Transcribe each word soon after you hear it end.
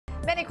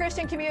Many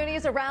Christian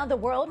communities around the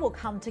world will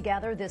come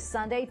together this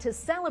Sunday to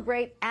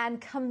celebrate and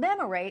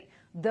commemorate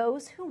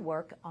those who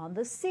work on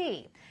the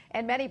sea.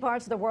 In many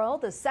parts of the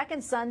world, the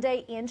second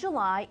Sunday in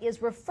July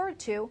is referred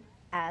to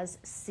as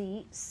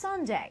Sea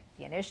Sunday.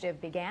 The initiative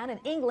began in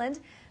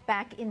England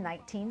back in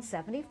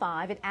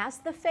 1975. It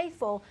asked the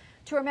faithful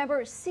to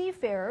remember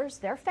seafarers,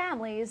 their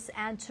families,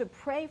 and to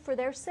pray for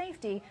their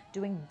safety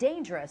doing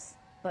dangerous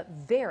but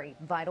very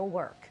vital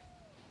work.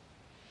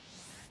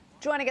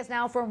 Joining us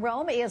now from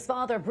Rome is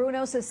Father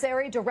Bruno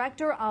Ciceri,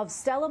 Director of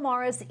Stella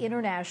Maris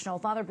International.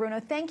 Father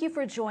Bruno, thank you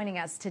for joining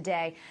us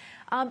today.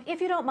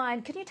 If you don't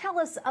mind, can you tell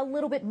us a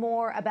little bit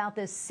more about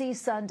this Sea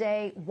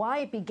Sunday, why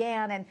it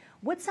began, and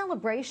what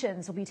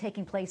celebrations will be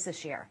taking place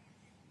this year?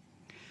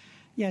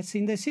 Yes,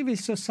 in the civil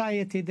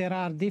society there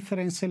are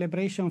different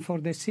celebrations for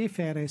the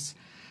seafarers,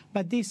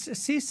 but this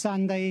Sea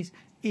Sunday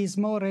is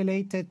more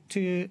related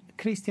to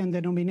Christian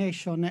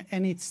denomination,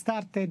 and it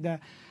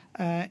started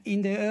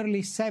in the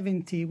early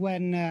 70s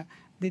when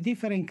the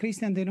different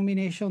Christian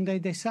denominations, they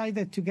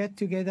decided to get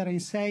together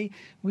and say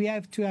we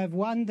have to have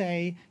one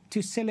day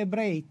to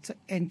celebrate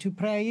and to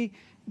pray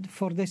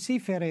for the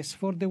seafarers,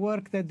 for the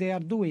work that they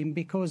are doing,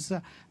 because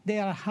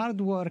their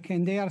hard work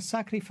and their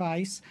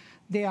sacrifice,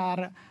 they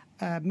are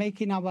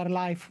making our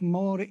life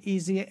more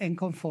easy and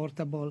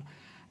comfortable.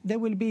 There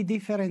will be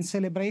different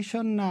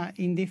celebration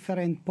in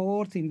different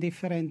ports, in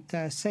different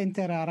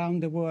centers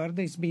around the world.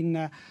 It's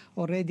been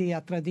already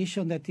a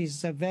tradition that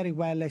is very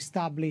well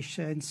established,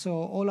 and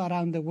so all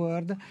around the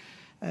world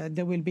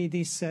there will be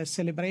this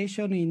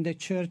celebration in the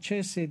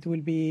churches. There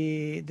will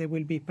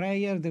be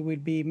prayer, there will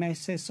be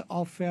masses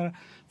offered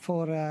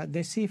for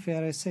the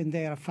seafarers and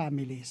their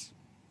families.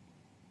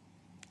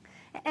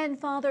 And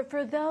Father,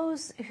 for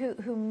those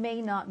who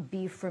may not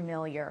be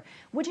familiar,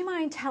 would you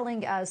mind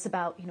telling us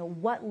about,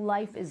 what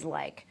life is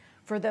like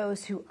for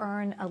those who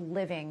earn a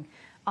living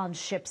on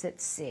ships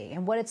at sea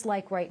and what it's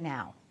like right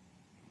now?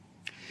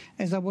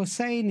 As I was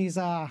saying, it's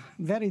a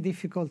very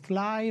difficult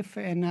life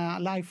and a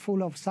life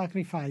full of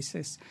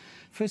sacrifices.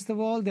 First of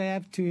all, they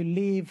have to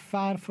live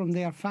far from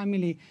their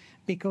family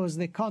because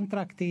the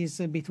contract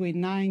is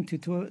between 9 to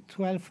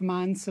 12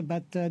 months,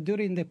 but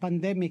during the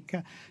pandemic,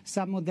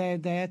 some of them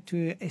they had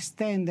to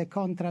extend the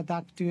contract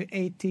up to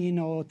 18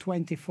 or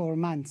 24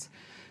 months.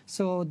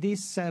 So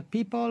these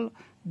people,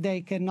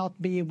 they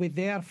cannot be with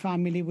their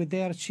family, with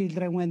their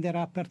children when there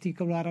are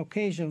particular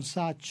occasions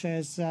such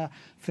as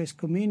First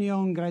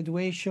Communion,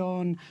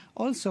 graduation,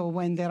 also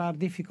when there are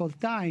difficult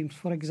times,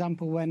 for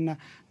example, when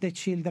the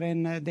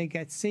children, they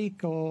get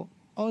sick, or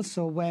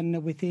also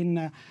when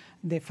within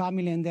the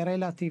family and the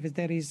relatives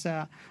there is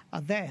a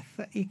death.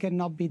 He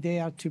cannot be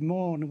there to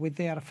mourn with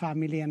their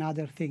family and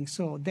other things.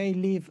 So they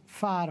live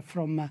far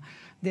from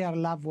their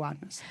loved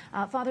ones.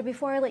 Father,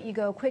 before I let you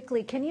go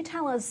quickly, can you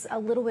tell us a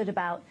little bit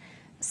about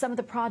some of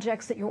the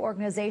projects that your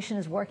organization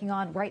is working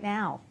on right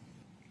now?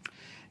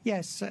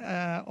 Yes,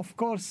 of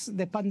course,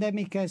 the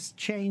pandemic has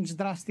changed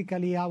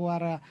drastically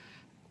our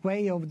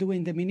way of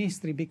doing the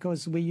ministry,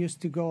 because we used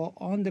to go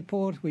on the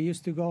port, we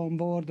used to go on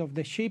board of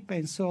the ship,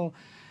 and so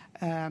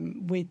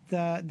with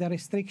the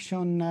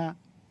restriction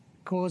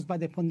caused by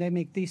the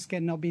pandemic, this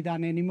cannot be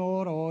done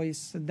anymore, or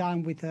is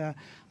done with a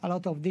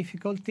lot of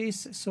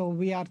difficulties. So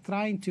we are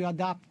trying to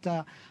adapt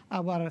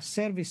our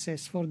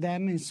services for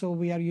them, and so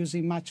we are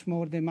using much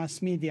more the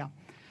mass media.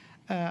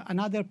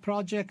 Another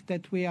project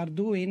that we are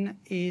doing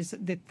is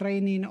the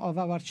training of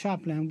our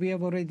chaplain. We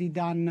have already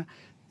done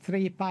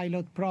 3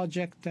 pilot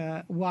projects,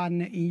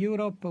 one in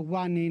Europe,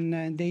 one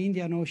in the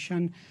Indian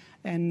Ocean,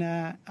 and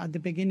at the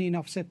beginning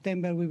of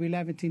September we will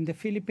have it in the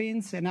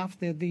Philippines. And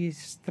after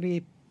these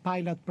 3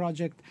 pilot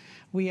projects,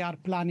 we are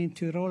planning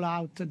to roll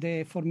out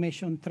the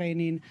formation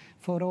training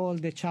for all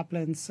the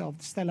chaplains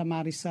of Stella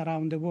Maris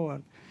around the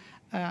world.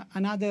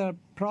 Another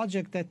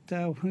project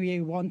that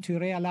we want to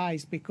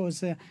realize,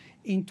 because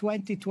in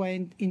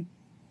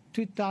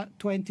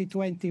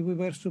 2020 we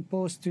were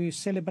supposed to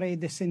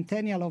celebrate the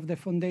centennial of the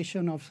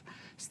foundation of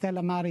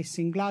Stella Maris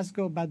in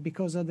Glasgow, but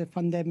because of the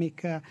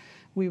pandemic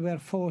we were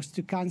forced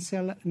to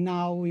cancel.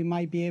 Now we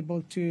might be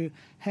able to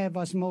have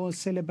a small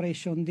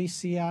celebration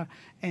this year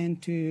and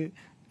to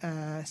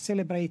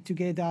celebrate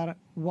together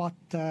what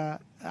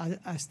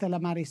Stella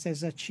Maris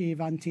has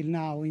achieved until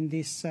now in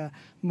this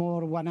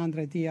more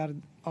 100 years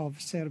of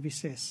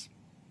services.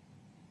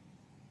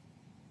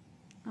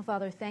 Well,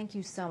 Father, thank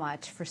you so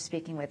much for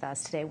speaking with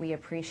us today. We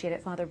appreciate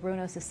it. Father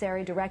Bruno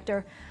Ciceri,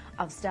 Director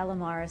of Stella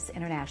Maris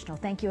International.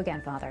 Thank you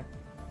again, Father.